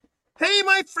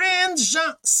my friend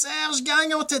Jean-Serge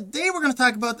Gagnon. Today we're going to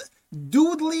talk about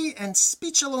Doodly and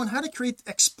Speechelo and how to create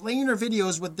explainer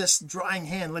videos with this drawing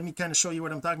hand. Let me kind of show you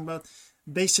what I'm talking about.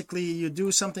 Basically you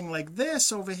do something like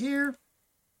this over here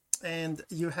and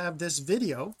you have this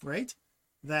video, right,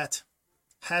 that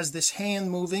has this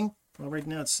hand moving. Well, right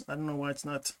now it's, I don't know why it's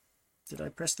not, did I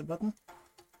press the button?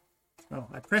 Oh,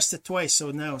 I pressed it twice.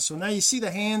 So now you see the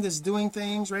hand is doing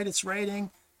things, right? It's writing.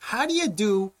 How do you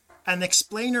do an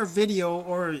explainer video,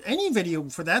 or any video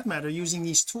for that matter, using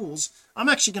these tools? I'm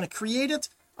actually going to create it.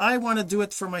 I want to do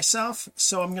it for myself,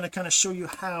 so I'm going to kind of show you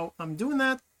how I'm doing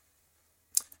that.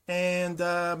 And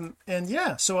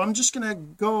yeah, so I'm just going to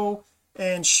go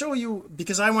and show you,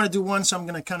 because I want to do one, so I'm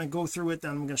going to kind of go through it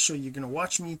and I'm going to show you. You're going to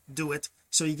watch me do it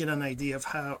so you get an idea of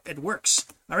how it works.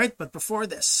 All right, but before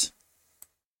this,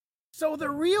 so the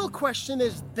real question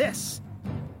is this: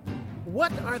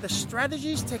 what are the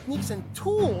strategies, techniques, and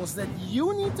tools that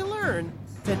you need to learn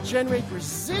to generate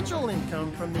residual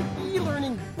income from the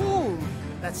e-learning boom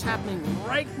that's happening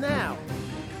right now?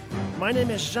 My name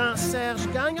is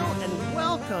Jean-Serge Gagnon, and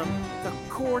welcome to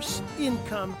Course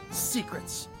Income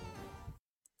Secrets.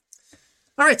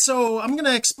 All right, so I'm going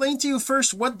to explain to you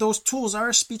first what those tools are,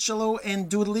 Speechelo and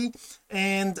Doodly,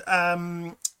 and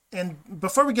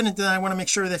before we get into that, I want to make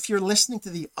sure that if you're listening to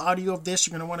the audio of this,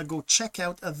 you're going to want to go check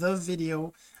out the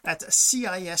video at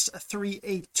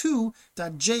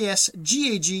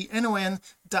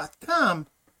cis382.jsgagnon.com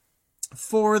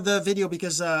for the video,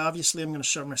 because obviously I'm going to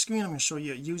show my screen. I'm going to show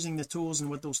you using the tools and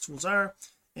what those tools are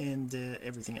and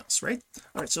everything else, right?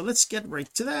 All right, so let's get right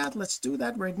to that. Let's do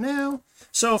that right now.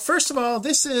 So first of all,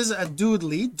 this is a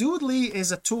Doodly. Doodly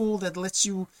is a tool that lets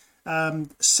you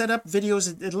set up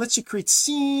videos. It lets you create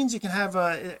scenes. You can have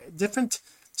different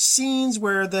scenes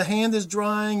where the hand is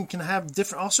drawing. You can have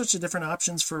different, all sorts of different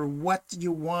options for what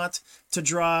you want to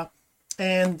draw.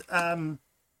 And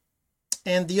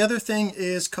the other thing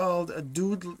is called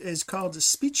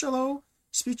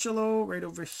Speechelo right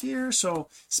over here. So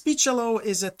Speechelo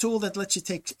is a tool that lets you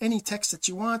take any text that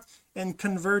you want and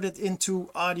convert it into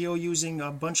audio using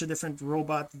a bunch of different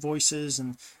robot voices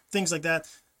and things like that.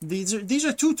 These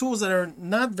are two tools that are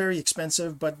not very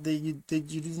expensive, but you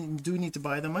do need to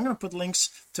buy them. I'm going to put links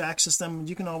to access them.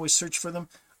 You can always search for them.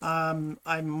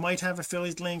 I might have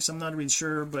affiliate links, I'm not really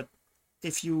sure, but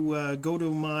if you go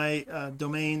to my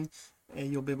domain,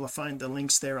 you'll be able to find the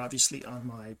links there, obviously, on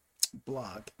my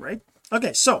blog, right?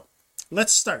 Okay, so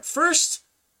let's start. First,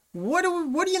 what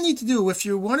do you need to do if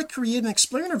you want to create an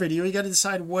explainer video? You got to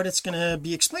decide what it's going to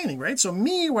be explaining, right? So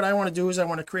what I want to do is I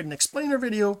want to create an explainer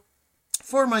video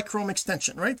for my Chrome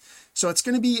extension, right? So it's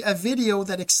going to be a video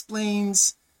that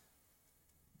explains,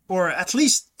 or at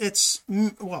least it's,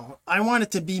 well, I want it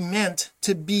to be meant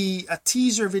to be a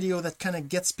teaser video that kind of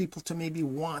gets people to maybe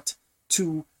want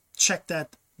to check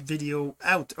that video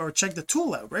out or check the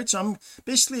tool out, right? So I'm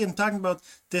talking about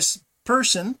this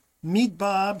person, Meet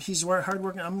Bob. He's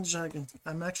hardworking. I'm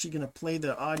actually going to play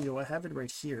the audio. I have it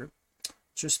right here.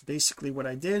 Just basically what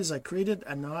I did is I created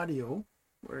an audio.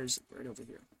 Where is it? Right over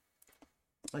here.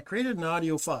 I created an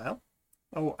audio file.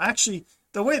 Oh, actually,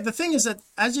 the thing is that,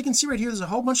 as you can see right here, there's a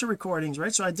whole bunch of recordings,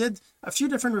 right? So I did a few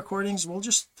different recordings. We'll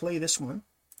just play this one.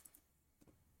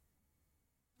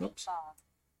 Oops.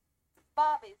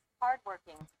 Bob is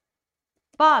hardworking.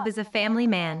 Bob is a family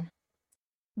man.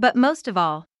 But most of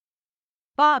all,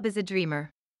 Bob is a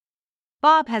dreamer.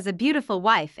 Bob has a beautiful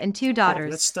wife and 2 daughters.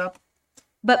 Let's stop.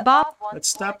 But Bob... Let's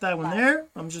stop that one there.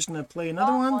 I'm just going to play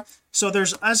another one. So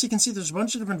there's, as you can see, there's a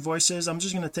bunch of different voices. I'm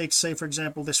just going to take, say, for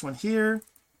example, this one here.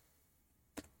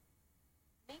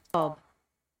 Bob.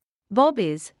 Bob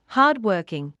is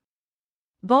hardworking.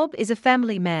 Bob is a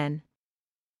family man.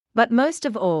 But most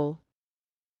of all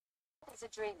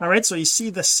right, so you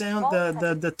see the sound,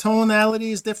 the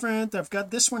tonality is different. I've got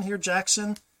this one here,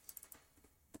 Jackson.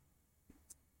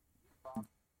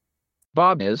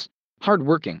 Bob is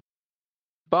hardworking.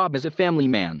 Bob is a family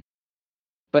man.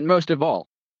 But most of all,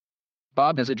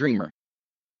 Bob is a dreamer.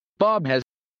 Bob has...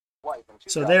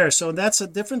 So that's a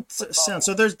different sound.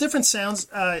 So there's different sounds.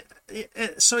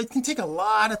 So it can take a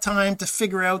lot of time to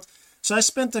figure out. So I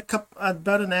spent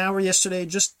about an hour yesterday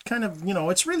just kind of,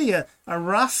 it's really a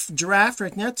rough draft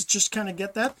right now to just kind of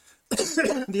get that.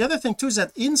 The other thing too is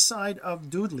that inside of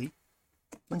Doodly,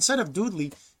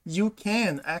 you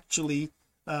can actually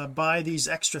buy these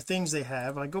extra things they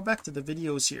have. I go back to the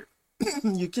videos here.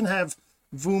 You can have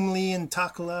Voomly and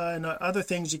Takala and other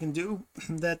things you can do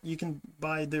that you can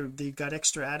buy. They got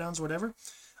extra add-ons, whatever,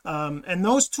 and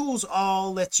those tools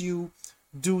all let you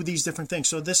do these different things.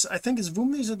 So this, I think, is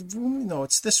Voomly. Is it Voomly? No,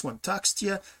 it's this one, Talks to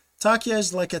You Takia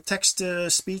is like a text to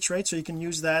speech, right? So you can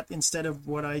use that instead of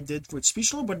what I did with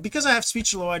Speechelo, but because I have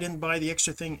Speechelo I didn't buy the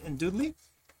extra thing in Doodly.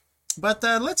 But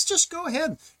let's just go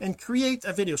ahead and create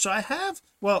a video. So I have,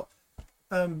 well,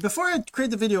 before I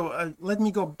create the video, let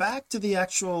me go back to the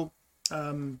actual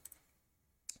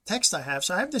text I have.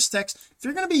 So I have this text. If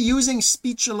you're going to be using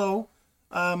Speechelo,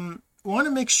 want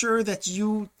to make sure that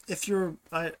you, if you're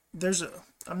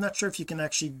I'm not sure if you can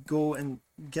actually go and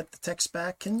get the text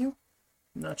back. Can you?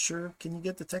 I'm not sure. Can you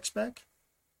get the text back?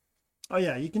 Oh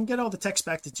yeah, you can get all the text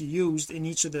back that you used in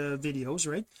each of the videos,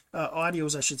 right?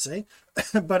 Audios I should say.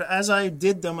 But as I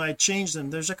did them I changed them.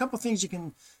 There's a couple things you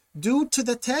can do to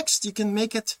the text. You can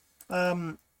make it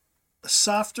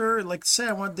softer, like say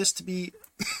I want this to be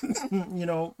you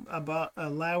know, about a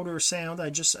louder sound. I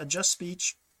just adjust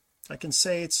speech. I can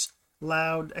say it's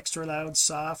loud, extra loud,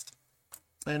 soft,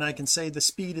 and I can say the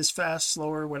speed is fast,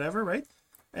 slower, whatever, right?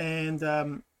 And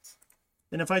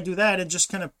if I do that, it just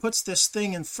kind of puts this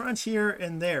thing in front here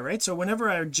and there, right? So whenever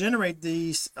I generate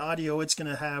these audio, it's going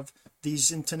to have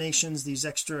these intonations, these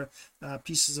extra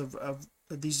pieces of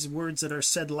these words that are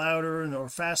said louder or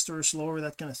faster or slower,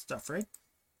 that kind of stuff, right?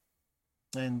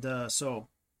 And so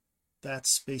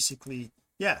that's basically,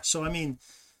 yeah. So I mean,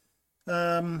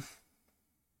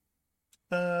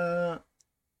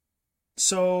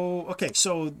 so okay,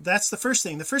 so that's the first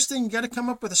thing. You got to come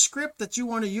up with a script that you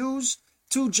want to use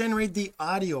to generate the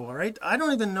audio. All right, I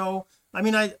don't even know, I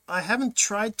mean, I haven't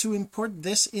tried to import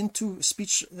this into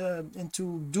speech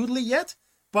into Doodly yet,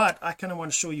 but I kind of want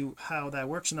to show you how that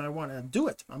works, and I want to do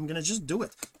it. I'm gonna just do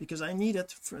it because I need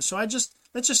it so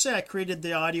let's just say I created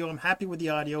the audio, I'm happy with the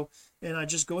audio, and I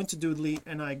just go into Doodly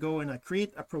and I go and I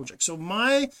create a project. So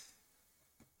my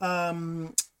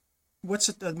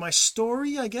my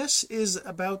story, I guess, is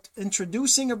about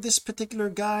introducing of this particular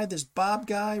guy, this Bob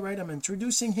guy, right? I'm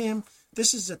introducing him.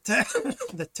 This is the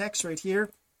text right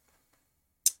here.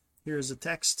 Here's the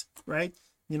text, right?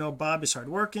 You know, Bob is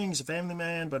hardworking, he's a family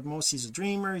man, but most he's a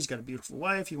dreamer, he's got a beautiful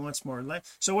wife, he wants more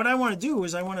life. So what I want to do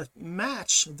is I want to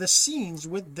match the scenes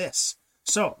with this.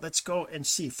 So let's go and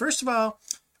see. First of all,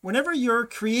 whenever you're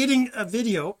creating a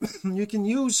video, you can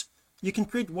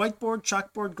create whiteboard,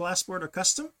 chalkboard, glassboard, or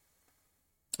custom,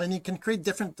 and you can create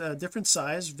different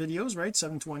size videos, right?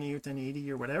 720 or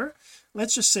 1080 or whatever.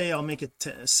 Let's just say I'll make it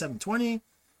 720,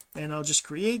 and I'll just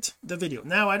create the video.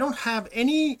 Now I don't have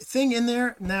anything in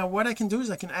there. Now what I can do is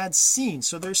I can add scenes.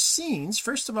 So there's scenes.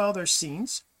 First of all, there's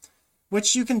scenes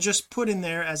which you can just put in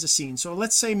there as a scene. So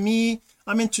let's say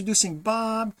I'm introducing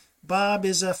Bob. Bob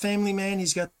is a family man,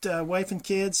 he's got a wife and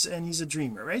kids, and he's a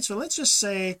dreamer, right? So let's just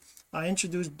say I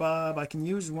introduce Bob. I can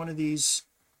use one of these.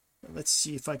 Let's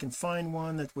see if I can find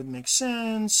one that would make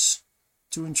sense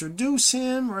to introduce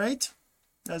him, right?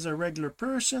 As a regular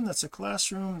person. That's a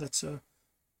classroom, that's a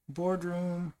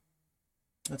boardroom.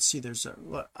 Let's see, there's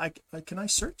can I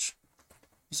search?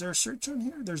 Is there a search on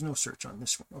here? There's no search on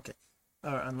this one. Okay,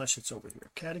 unless it's over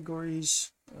here, categories.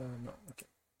 No, okay.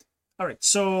 All right,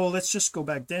 so let's just go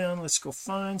back down. Let's go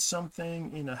find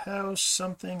something in a house,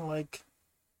 something like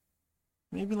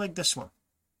maybe like this one.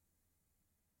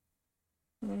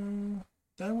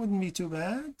 That wouldn't be too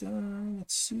bad.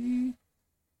 Let's see,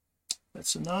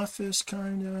 that's an office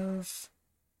kind of.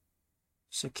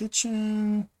 It's a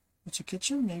kitchen. It's a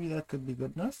kitchen, maybe that could be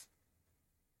good enough.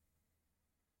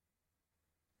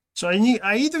 So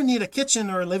I either need a kitchen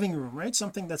or a living room, right?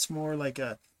 Something that's more like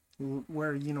a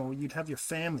where, you know, you'd have your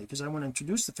family, because I want to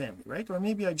introduce the family, right? Or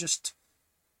maybe I just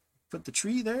put the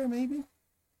tree there, maybe.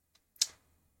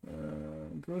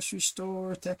 Grocery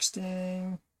store,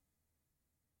 texting.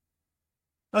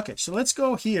 Okay, so let's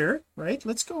go here, right?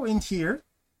 Let's go in here,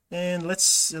 and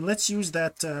let's use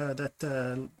that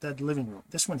living room,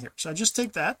 this one here. So I just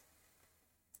take that,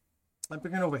 I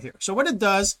bring it over here. So what it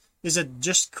does is it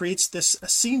just creates this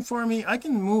scene for me. I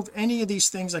can move any of these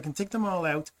things, I can take them all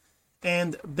out,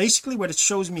 and basically what it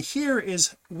shows me here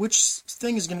is which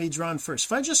thing is going to be drawn first.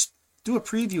 If I just do a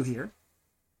preview here,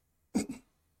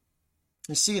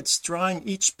 you see it's drawing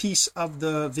each piece of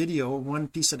the video one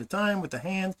piece at a time with the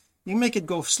hand. You can make it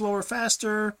go slower,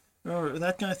 faster, or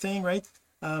that kind of thing, right?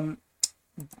 And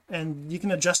you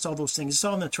can adjust all those things. It's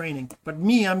all in the training. But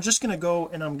I'm just going to go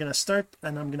and I'm going to start,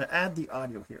 and I'm going to add the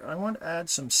audio here. I want to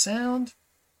add some sound.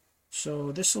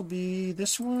 So this will be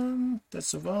this one.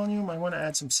 That's the volume. I want to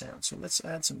add some sound. So let's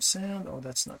add some sound. Oh,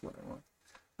 that's not what I want.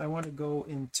 I want to go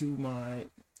into my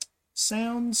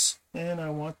sounds, and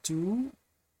I want to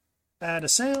add a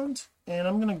sound, and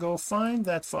I'm going to go find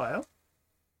that file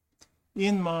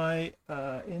in my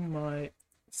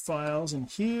files in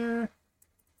here.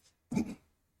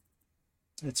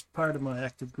 It's part of my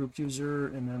active group user,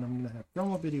 and then I'm going to have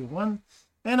promo video 1,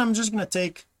 And I'm just going to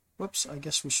take, whoops, I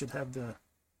guess we should have the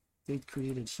date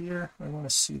created here. I want to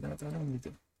see that. I don't need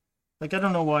to, like, I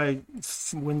don't know why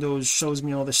Windows shows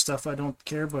me all this stuff. I don't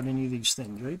care about any of these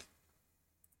things, right?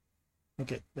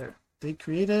 Okay, there, date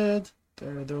created.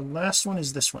 There, the last one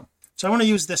is this one, so I want to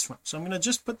use this one, so I'm going to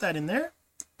just put that in there.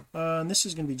 And this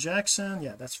is going to be Jackson.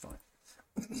 Yeah, that's fine.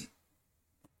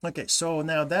 Okay, so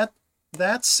now that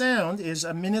sound is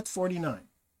 1:49.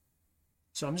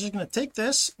 So I'm just going to take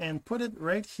this and put it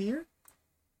right here.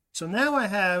 So now I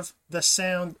have the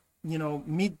sound, you know,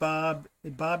 meet Bob.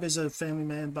 Bob is a family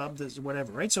man, Bob does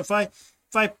whatever, right? So if I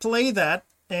play that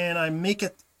and I make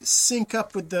it sync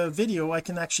up with the video, I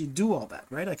can actually do all that,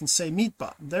 right? I can say meet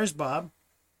Bob, there's Bob.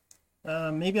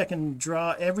 Maybe I can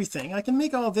draw everything. I can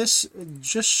make all this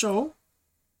just show,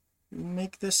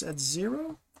 make this at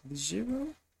 0 0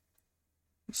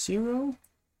 0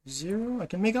 0. I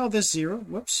can make all this 0.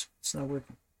 Whoops, it's not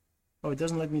working. Oh, it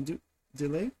doesn't let me do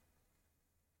delay.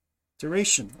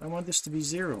 Duration, I want this to be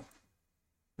 0.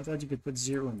 I thought you could put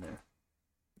 0 in there.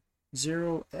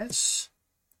 0s.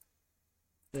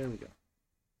 There we go.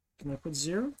 Can I put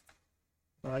 0?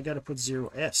 Oh, I got to put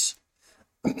 0s.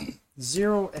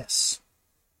 0s.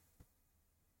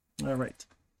 All right,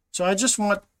 so I just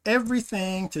want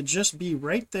everything to just be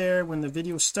right there when the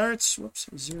video starts. Whoops,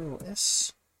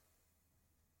 0s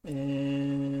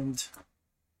and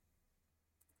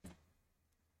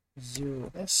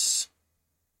 0s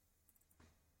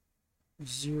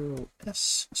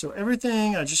 0s. So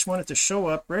everything, I just want it to show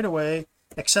up right away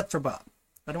except for Bob.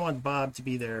 I don't want Bob to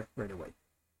be there right away.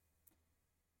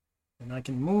 And I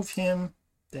can move him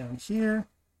down here.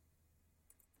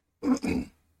 I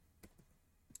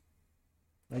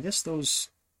guess those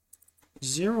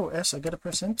 0s, I gotta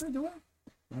press enter, do I?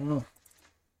 Oh,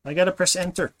 I gotta press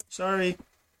enter. Sorry,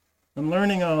 I'm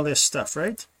learning all this stuff,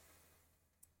 right?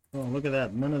 Oh, look at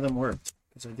that, none of them worked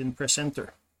because I didn't press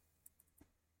enter.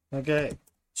 Okay,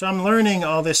 so I'm learning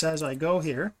all this as I go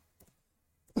here.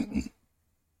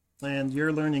 And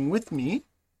you're learning with me.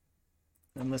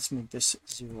 And let's make this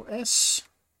 0s.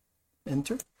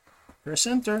 Enter. Press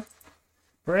enter.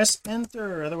 Press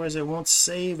enter, otherwise it won't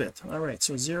save it. All right,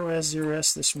 so 0s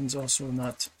 0s, this one's also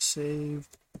not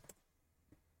saved.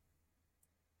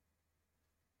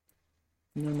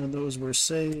 None of those were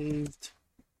saved.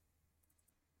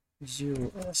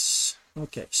 0s.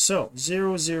 Okay, so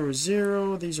 0 0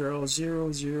 0, these are all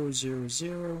 0 0 0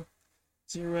 0 0s 0s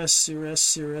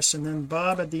 0s, and then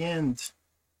Bob at the end.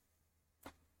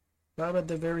 Bob at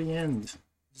the very end.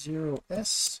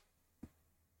 0s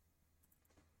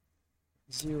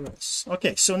 0s.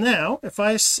 Okay, so now if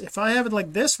I have it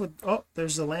like this with, oh,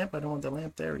 there's the lamp, I don't want the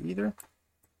lamp there either.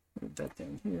 Put that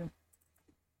down here.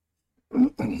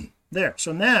 There,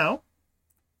 so now,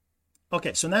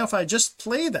 okay, so now if I just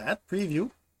play that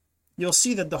preview, you'll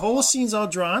see that the whole scene's all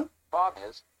drawn. Bob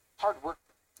is hard work.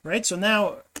 Right, so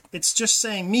now it's just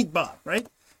saying meet Bob, right?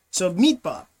 So meet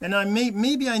Bob, and I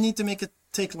maybe I need to make it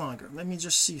take longer. Let me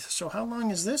just see. So how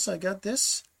long is this? I got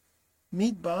this.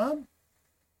 Meet Bob.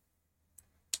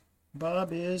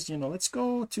 Bob is, you know, let's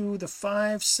go to the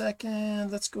 5 second.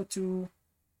 Let's go to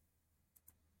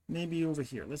maybe over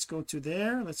here. Let's go to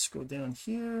there. Let's go down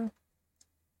here.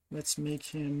 Let's make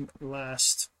him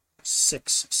last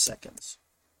 6 seconds.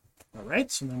 All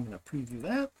right, so now I'm going to preview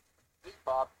that. Meet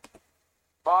Bob.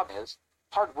 Bob is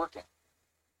hardworking.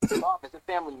 Bob is a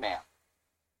family man.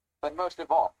 But most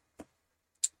of all,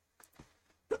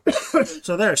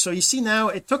 so there, so you see now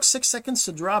it took 6 seconds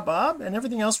to draw Bob and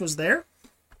everything else was there.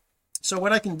 So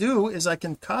what I can do is I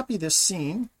can copy this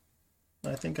scene.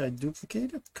 I think I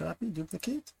duplicate it, copy,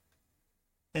 duplicate,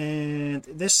 and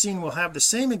this scene will have the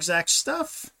same exact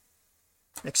stuff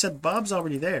except Bob's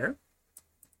already there.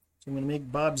 So I'm going to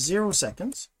make Bob 0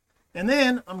 seconds, and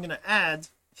then I'm going to add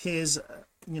his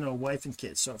wife and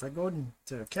kids. So if I go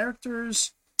into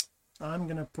characters, I'm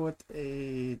going to put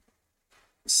a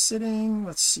sitting,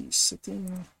 let's see,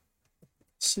 sitting,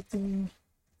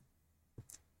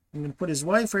 I'm going to put his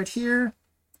wife right here.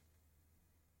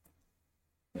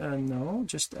 No,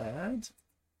 just add.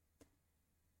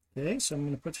 Okay, so I'm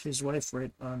going to put his wife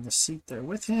right on the seat there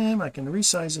with him. I can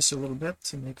resize this a little bit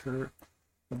to make her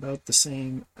about the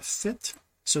same fit.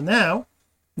 So now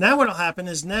what'll happen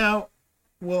is now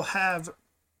we'll have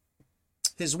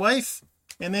his wife,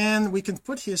 and then we can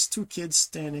put his 2 kids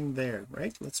standing there,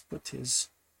 right? Let's put his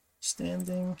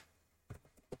standing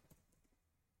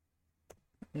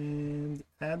and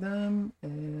Adam,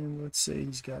 and let's say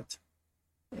he's got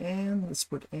Anne. Let's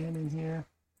put Anne in here,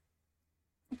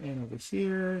 and over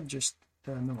here just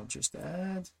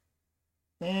add,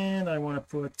 and I want to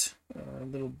put a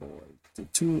little boy,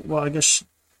 2, well I guess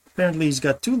apparently he's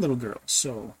got two little girls.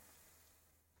 So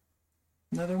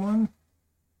another one.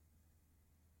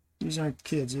 These aren't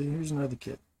kids. Here's another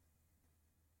kid.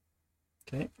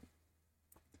 Okay,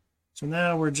 so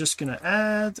now we're just gonna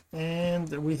add, and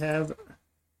we have,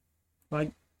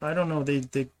 like, I don't know, they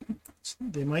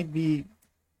might be,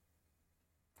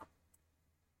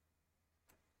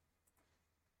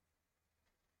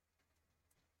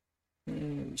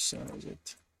 resize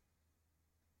it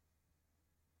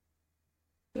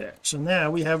there. So now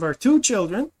we have our two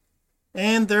children,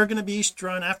 and they're going to be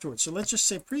drawn afterwards. So let's just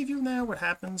say preview now. What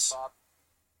happens?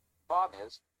 Bob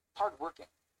is hardworking.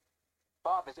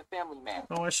 Bob is a family man.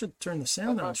 Oh, I should turn the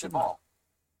sound on, shouldn't I?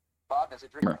 Bob is a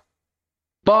dreamer.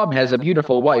 Bob has a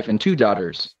beautiful wife and 2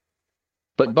 daughters.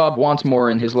 But Bob wants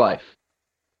more in his life.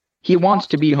 He wants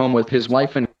to be home with his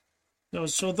wife and...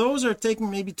 So those are taking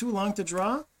maybe too long to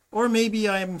draw, or maybe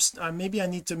I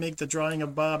need to make the drawing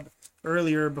of Bob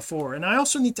earlier before. And I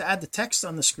also need to add the text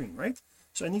on the screen, right?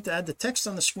 So I need to add the text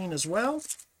on the screen as well.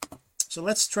 So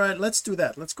let's do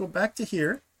that. Let's go back to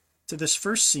here, to this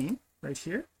first scene right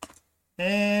here,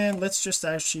 and let's just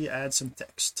actually add some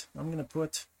text. I'm going to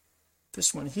put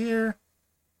this one here,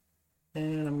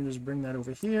 and I'm going to just bring that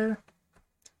over here,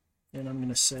 and I'm going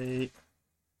to say,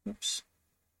 oops,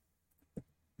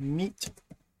 meet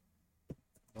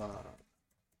Bob.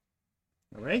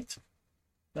 All right,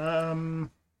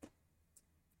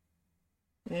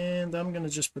 and I'm going to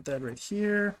just put that right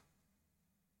here.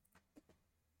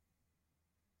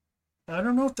 I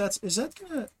don't know if is that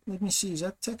gonna, let me see, is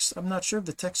that text? I'm not sure if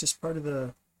the text is part of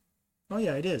the, oh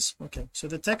yeah, it is. Okay, so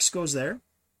the text goes there.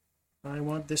 I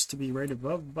want this to be right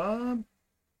above Bob.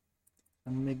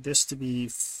 I'm gonna make this to be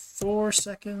 4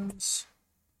 seconds.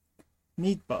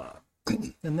 Meet Bob.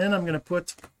 And then I'm gonna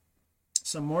put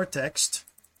some more text.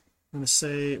 I'm gonna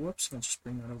say, whoops, I'll just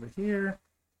bring that over here,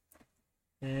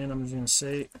 and I'm just gonna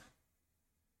say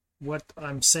what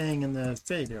I'm saying in the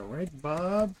video, right?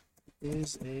 Bob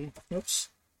is a, oops,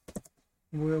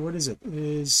 what is it?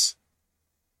 Is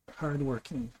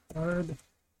hardworking.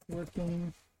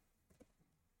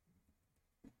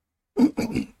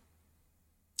 And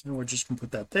we're just gonna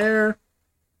put that there,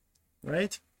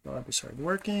 right? Bob is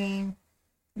hardworking.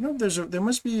 You know, there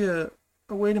must be a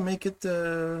way to make it.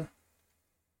 Can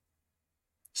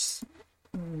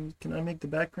I make the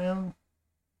background?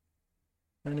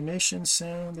 Animation,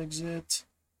 sound, exit,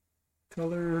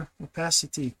 color,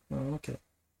 opacity. Oh, okay.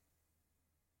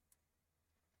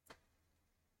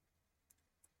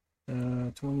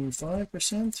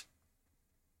 25%.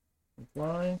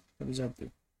 Apply. What does that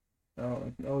do?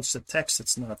 Oh, it's the text.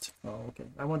 It's not. Oh, okay.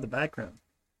 I want the background.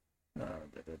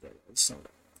 That's not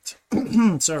what I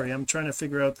want. Sorry, I'm trying to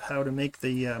figure out how to make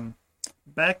the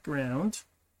background.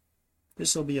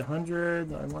 This will be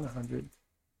 100. I want 100.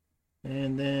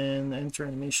 And then enter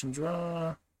animation,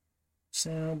 draw,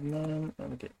 sound, none.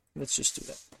 Okay, let's just do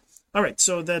that. All right,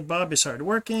 so that Bob is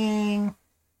hardworking,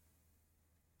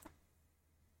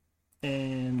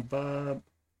 and Bob,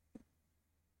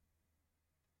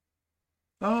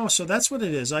 oh, so that's what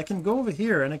it is. I can go over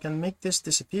here and I can make this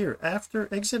disappear. After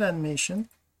exit animation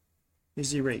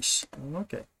is erase.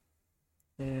 Okay,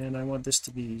 and I want this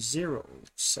to be 0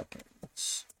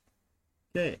 seconds.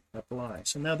 Okay, apply.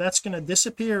 So now that's going to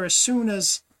disappear as soon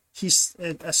as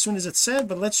it's said,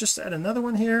 but let's just add another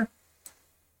one here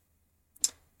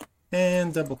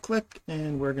and double click,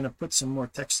 and we're going to put some more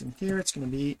text in here. It's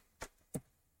going to be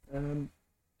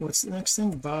what's the next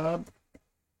thing? Bob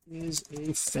is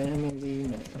a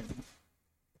family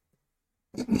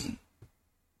man.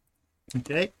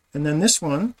 Okay, and then this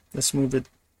one, let's move it.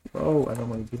 Oh, I don't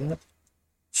want to do that.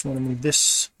 Just want to move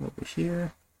this over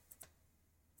here.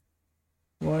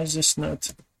 Why is this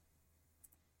not?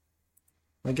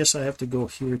 I guess I have to go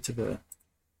here to there.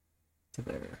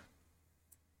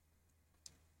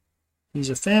 He's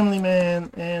a family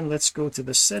man, and let's go to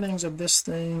the settings of this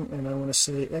thing, and I want to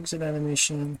say exit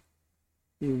animation,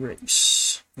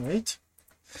 erase, right?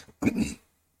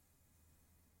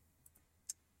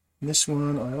 This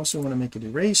one I also want to make it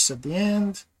erase at the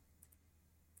end.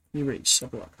 Erase.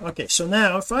 Okay, so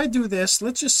now if I do this,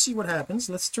 let's just see what happens.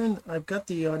 Let's turn, I've got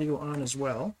the audio on as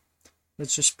well.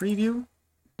 Let's just preview.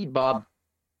 Bob.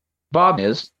 Bob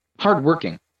is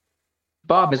hardworking.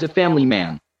 Bob is a family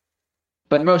man.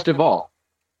 But most of all,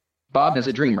 Bob is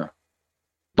a dreamer.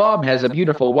 Bob has a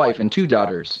beautiful wife and 2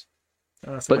 daughters.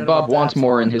 But Bob wants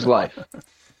more in his life.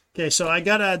 Okay, so I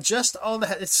gotta adjust all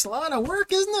that. It's a lot of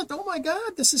work, isn't it? Oh my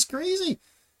god, this is crazy.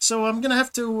 So I'm gonna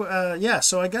have to yeah,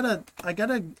 so I'm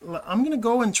gonna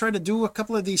go and try to do a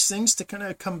couple of these things to kind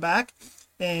of come back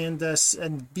and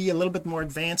be a little bit more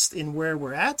advanced in where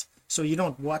we're at, so you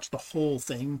don't watch the whole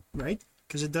thing, right?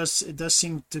 because it does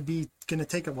seem to be gonna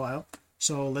take a while.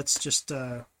 So let's just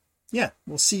yeah,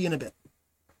 we'll see in a bit.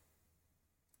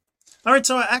 All right,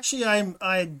 so actually I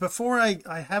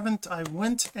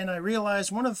went and I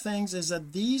realized one of the things is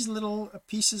that these little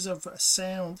pieces of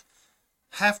sound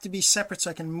have to be separate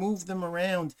so I can move them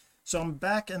around. So I'm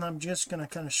back, and I'm just going to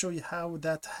kind of show you how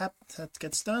that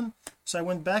gets done. So I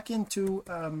went back into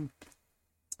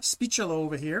Speechelo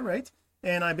over here, right,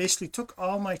 and I basically took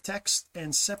all my text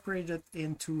and separated it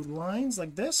into lines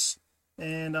like this,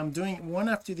 and I'm doing one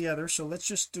after the other. So let's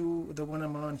just do the one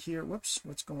I'm on here. Whoops,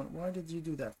 what's going on? Why did you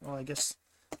do that? Well, I guess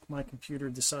my computer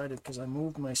decided, because I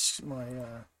moved because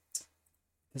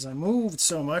I moved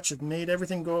so much, it made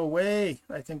everything go away.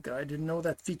 I think I didn't know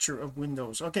that feature of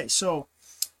Windows. Okay, so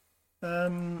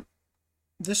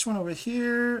this one over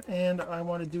here, and I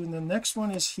want to do the next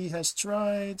one is he has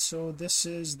tried. So this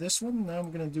is this one. Now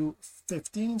I'm going to do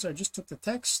 15. So I just took the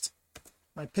text,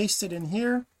 I paste it in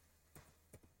here,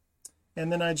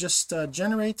 and then I just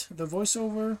generate the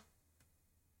voiceover.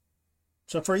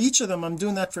 So for each of them, I'm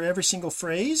doing that for every single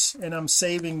phrase, and I'm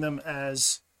saving them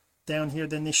as down here.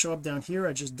 Then they show up down here.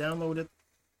 I just download it,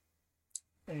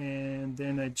 and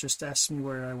then it just asks me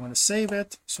where I want to save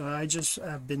it. So I just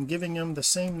have been giving them the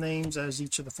same names as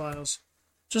each of the files,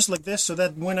 just like this, so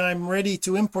that when I'm ready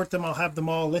to import them, I'll have them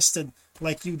all listed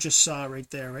like you just saw right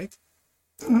there, right?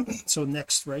 So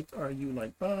next, right, are you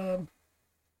like Bob?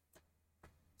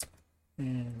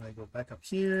 And I go back up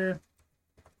here,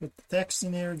 put the text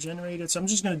in there, generate it. So I'm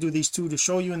just going to do these two to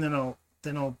show you, and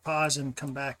then I'll pause and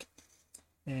come back,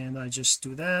 and I just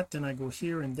do that. Then I go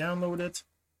here and download it,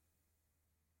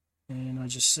 and I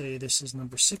just say this is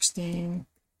number 16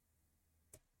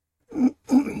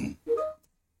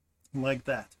 like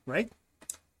that, right?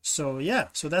 So yeah,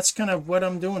 so that's kind of what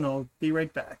I'm doing. I'll be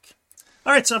right back.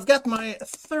 All right, so I've got my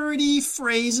 30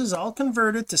 phrases all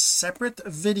converted to separate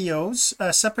videos,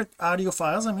 separate audio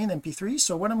files, I mean MP3.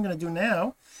 So what I'm going to do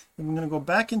now, I'm going to go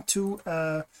back into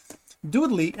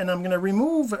Doodly, and I'm going to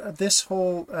remove this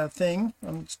whole thing.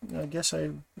 I guess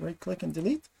I right click and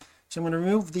delete. So I'm going to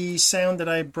remove the sound that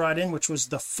I brought in, which was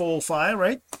the full file,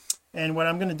 right? And what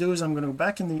I'm going to do is I'm going to go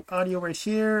back in the audio right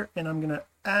here, and I'm going to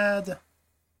add,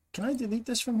 can I delete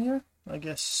this from here? I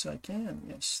guess I can.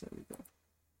 Yes, there we go.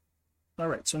 All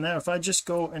right, so now if I just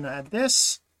go and add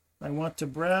this, I want to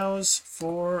browse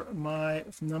for my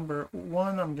number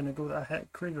 1. I'm going to go, I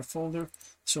create a folder,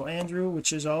 so Andrew,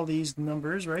 which is all these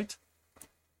numbers, right?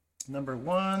 Number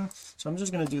 1. So I'm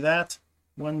just going to do that.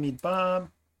 1 meet Bob,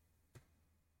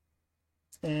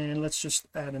 and let's just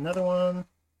add another one.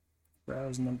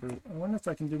 Browse number, I wonder if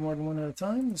I can do more than one at a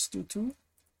time. Let's do 2.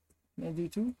 Can I do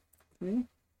 2, 3?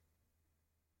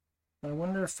 I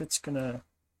wonder if it's gonna,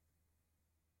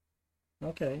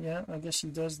 okay, yeah, I guess he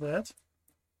does that.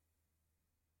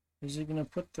 Is he gonna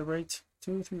put the right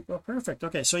 2, 3? Oh, perfect.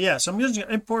 Okay, so yeah, so I'm just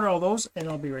gonna import all those, and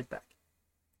I'll be right back.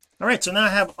 All right, so now I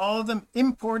have all of them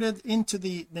imported into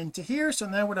here. So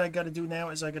now what I got to do now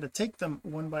is I got to take them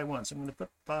one by one. So I'm going to put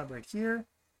Bob right here.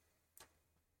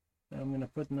 I'm going to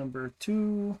put number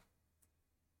 2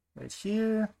 right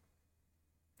here.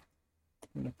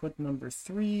 I'm going to put number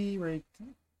 3 right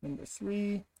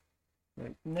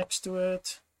next to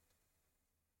it.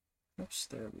 Oops,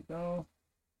 there we go.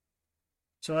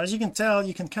 So as you can tell,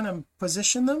 you can kind of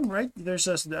position them, right? There's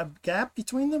a gap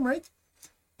between them, right?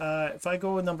 If I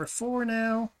go with number 4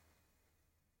 now,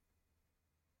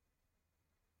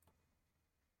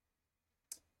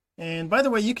 and by the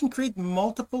way, you can create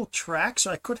multiple tracks.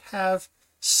 So I could have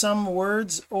some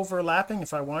words overlapping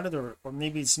if I wanted, or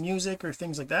maybe it's music or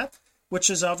things like that, which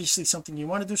is obviously something you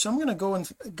want to do. So I'm going to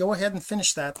go ahead and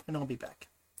finish that, and I'll be back.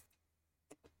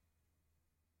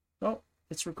 Oh,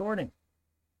 it's recording.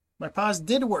 My pause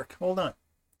did work. Hold on.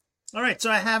 All right,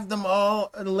 so I have them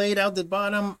all laid out at the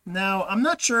bottom. Now I'm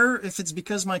not sure if it's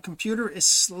because my computer is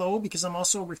slow, because I'm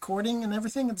also recording and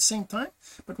everything at the same time,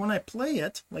 but when I play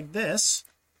it like this,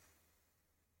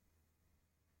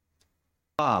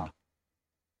 Bob,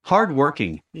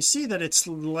 hardworking, you see that it's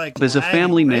like is a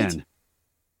family right? man.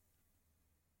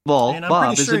 Well, And I'm Bob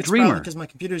pretty is sure a it's probably dreamer. because my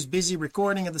computer is busy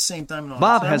recording at the same time and all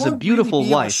Bob that. So I has a won't beautiful really be able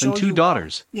to wife and show 2 you,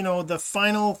 daughters. you know, the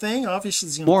final thing. Obviously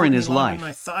it's going More to in take his me longer life. than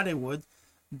I thought it would,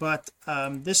 but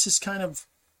this is kind of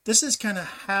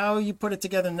how you put it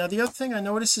together. Now the other thing I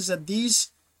notice is that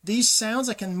these sounds,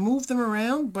 I can move them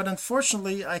around, but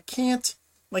unfortunately I can't,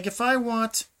 like if I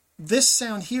want this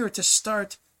sound here to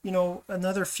start, you know,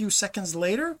 another few seconds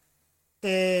later,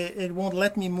 it won't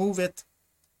let me move it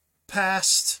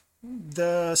past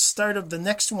the start of the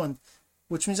next one,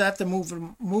 which means I have to move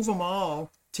them all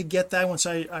to get that one.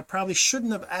 So I probably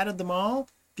shouldn't have added them all,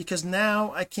 because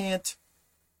now I can't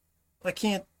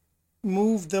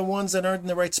move the ones that aren't in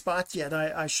the right spot yet.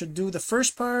 I should do the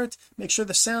first part, make sure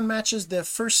the sound matches the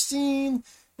first scene,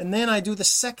 and then I do the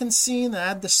second scene,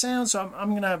 add the sound. So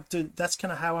I'm gonna have to, that's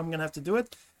kind of how I'm gonna have to do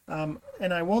it.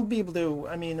 And I won't be able to,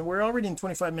 I mean, we're already in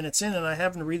 25 minutes in and I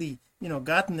haven't really, you know,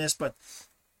 gotten this, but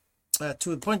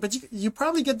to the point, but you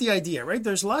probably get the idea, right?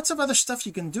 There's lots of other stuff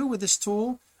you can do with this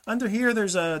tool. Under here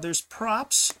there's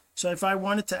props. So if I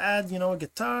wanted to add, you know, a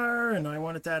guitar, and I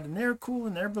wanted to add an air cool,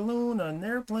 an air balloon, an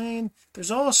airplane,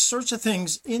 there's all sorts of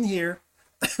things in here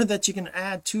that you can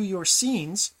add to your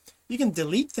scenes. You can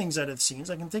delete things out of the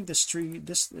scenes. I can take this tree,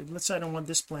 this, let's say I don't want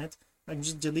this plant, I can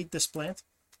just delete this plant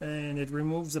and it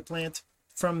removes the plant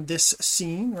from this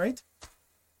scene, right?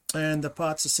 And the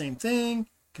pot's the same thing. You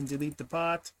can delete the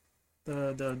pot,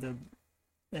 and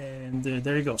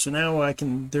there you go. So now I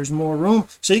can, there's more room,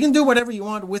 so you can do whatever you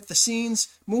want with the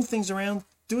scenes, move things around,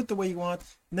 do it the way you want.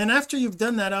 And then after you've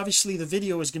done that, obviously the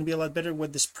video is going to be a lot better.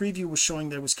 What this preview was showing,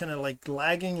 that was kind of like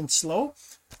lagging and slow,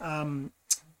 but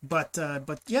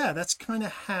yeah, that's kind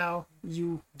of how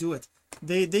you do it.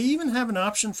 They even have an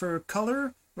option for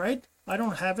color, right? I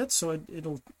don't have it, so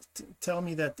it'll tell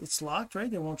me that it's locked,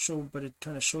 right? It won't show, but it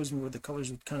kind of shows me what the colors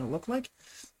would kind of look like.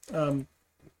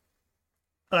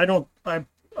 I don't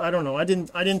know, I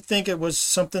didn't think it was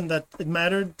something that it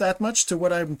mattered that much to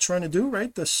what I'm trying to do,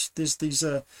 right? These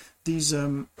doodly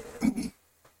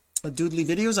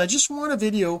videos. I just want a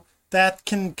video that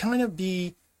can kind of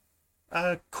be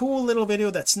a cool little video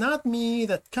that's not me,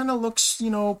 that kind of looks, you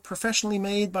know, professionally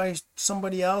made by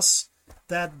somebody else,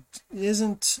 that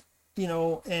isn't, you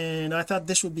know, and I thought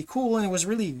this would be cool, and it was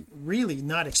really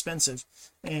not expensive.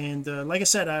 And like I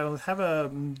said, I'll have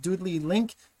a Doodly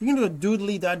link. You can do a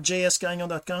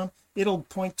doodly.jsgagnon.com. It'll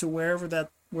point to wherever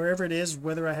it is,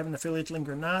 whether I have an affiliate link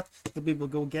or not. You'll be able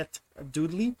to go get a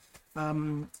Doodly,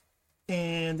 and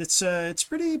it's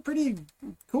pretty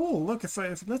cool. Look, if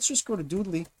let's just go to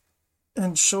Doodly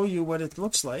and show you what it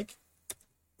looks like.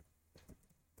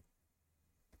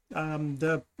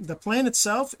 The plan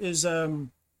itself is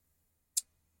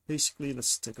basically,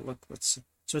 let's take a look.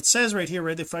 So it says right here,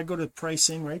 right, if I go to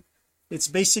pricing, right, it's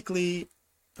basically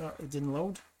it didn't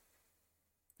load.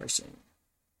 Pricing,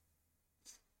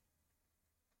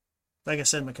 like I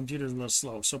said, my computer's a little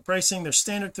slow. So pricing, there's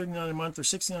standard $39 a month or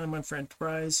 $69 a month for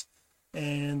enterprise,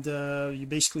 and you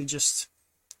basically just,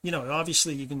 you know,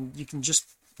 obviously you can just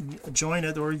join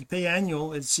it, or you pay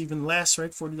annual. It's even less,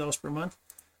 right? $40 per month.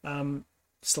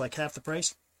 It's like half the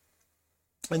price,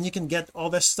 and you can get all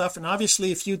this stuff. And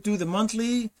obviously if you do the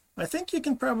monthly, I think you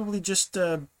can probably just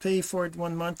pay for it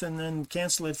 1 month and then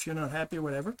cancel it if you're not happy or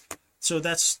whatever. So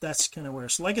that's kind of where,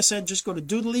 so like I said, just go to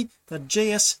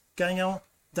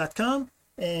doodly.jsgagnon.com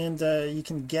and you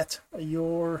can get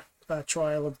your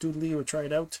trial of Doodly, or try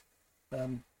it out,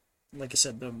 like I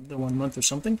said, the 1 month or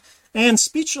something. And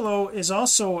Speechelo is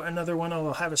also another one.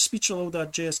 I'll have a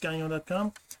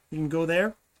speechelo.jsgagnon.com. You can go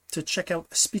there to check out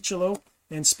Speechelo.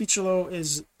 And Speechelo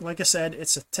is, like I said,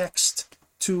 it's a text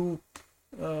to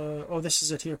this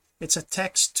is it here, it's a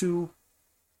text to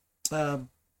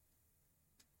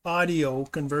audio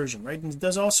conversion, right? And it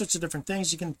does all sorts of different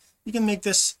things. You can make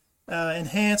this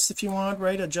enhanced if you want,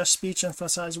 right? Adjust speech,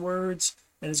 emphasize words,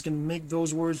 and it's going to make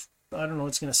those words, I don't know,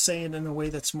 it's going to say it in a way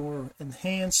that's more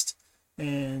enhanced,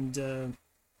 and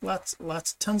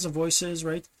tons of voices,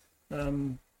 right?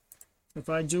 If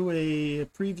I do a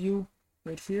preview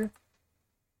right here,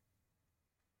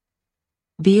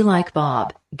 Be like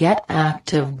Bob, get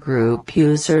active group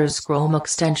users Chrome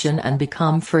extension and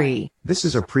become free. This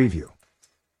is a preview.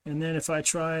 and then if I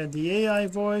try the AI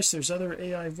voice, there's other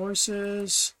AI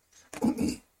voices.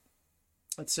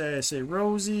 Let's say I say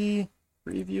Rosie,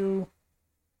 preview.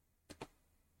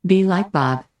 Be like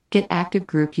Bob, get active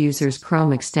group users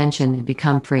Chrome extension and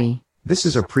become free. This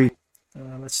is a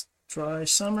Let's try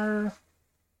Summer.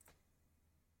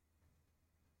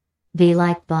 Be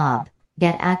like Bob,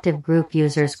 get active group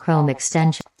users Chrome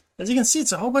extension. As you can see,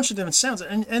 it's a whole bunch of different sounds,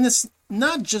 and it's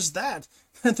not just that.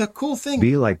 The cool thing,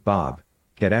 Be like Bob,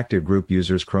 get active group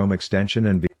users Chrome extension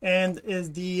and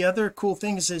is the other cool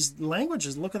thing is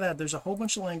languages. Look at that, there's a whole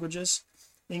bunch of languages,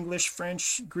 English,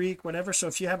 French, Greek, whatever. So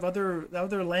if you have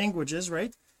other languages,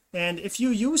 right, and if you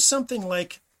use something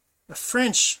like a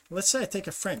French, let's say I take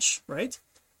a French, right,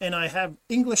 and I have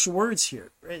English words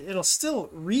here, it'll still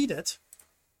read it.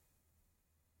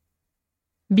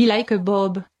 Be like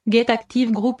Bob, get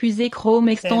active group user Chrome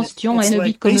extension and and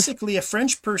like become basically a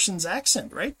French person's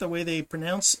accent, right, the way they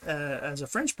pronounce as a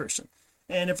French person.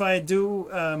 And if I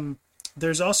do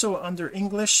there's also under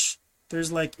English,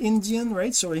 there's like Indian,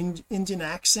 right, so Indian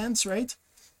accents, right.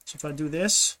 So if I do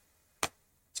this,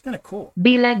 it's kind of cool.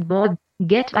 Be like Bob,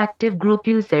 Get active group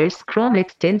users Chrome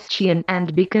extension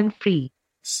and become free.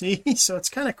 See, so it's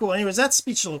kind of cool. Anyways, that's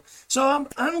Speechelo. So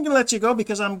I'm gonna let you go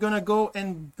because I'm gonna go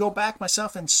back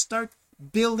myself and start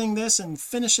building this and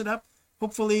finish it up.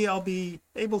 Hopefully I'll be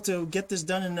able to get this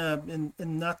done in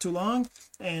not too long,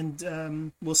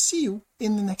 and we'll see you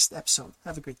in the next episode.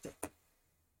 Have a great day.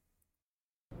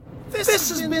 This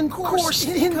has been Course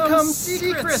Income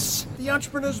Secrets, the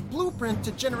entrepreneur's blueprint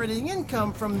to generating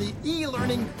income from the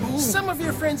e-learning boom. Some of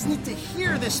your friends need to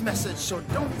hear this message, so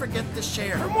don't forget to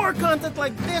share. For more content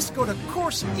like this, go to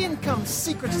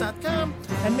CourseIncomeSecrets.com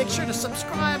and make sure to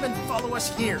subscribe and follow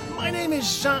us here. My name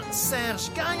is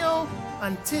Jean-Serge Gagnon.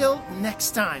 Until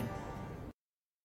next time.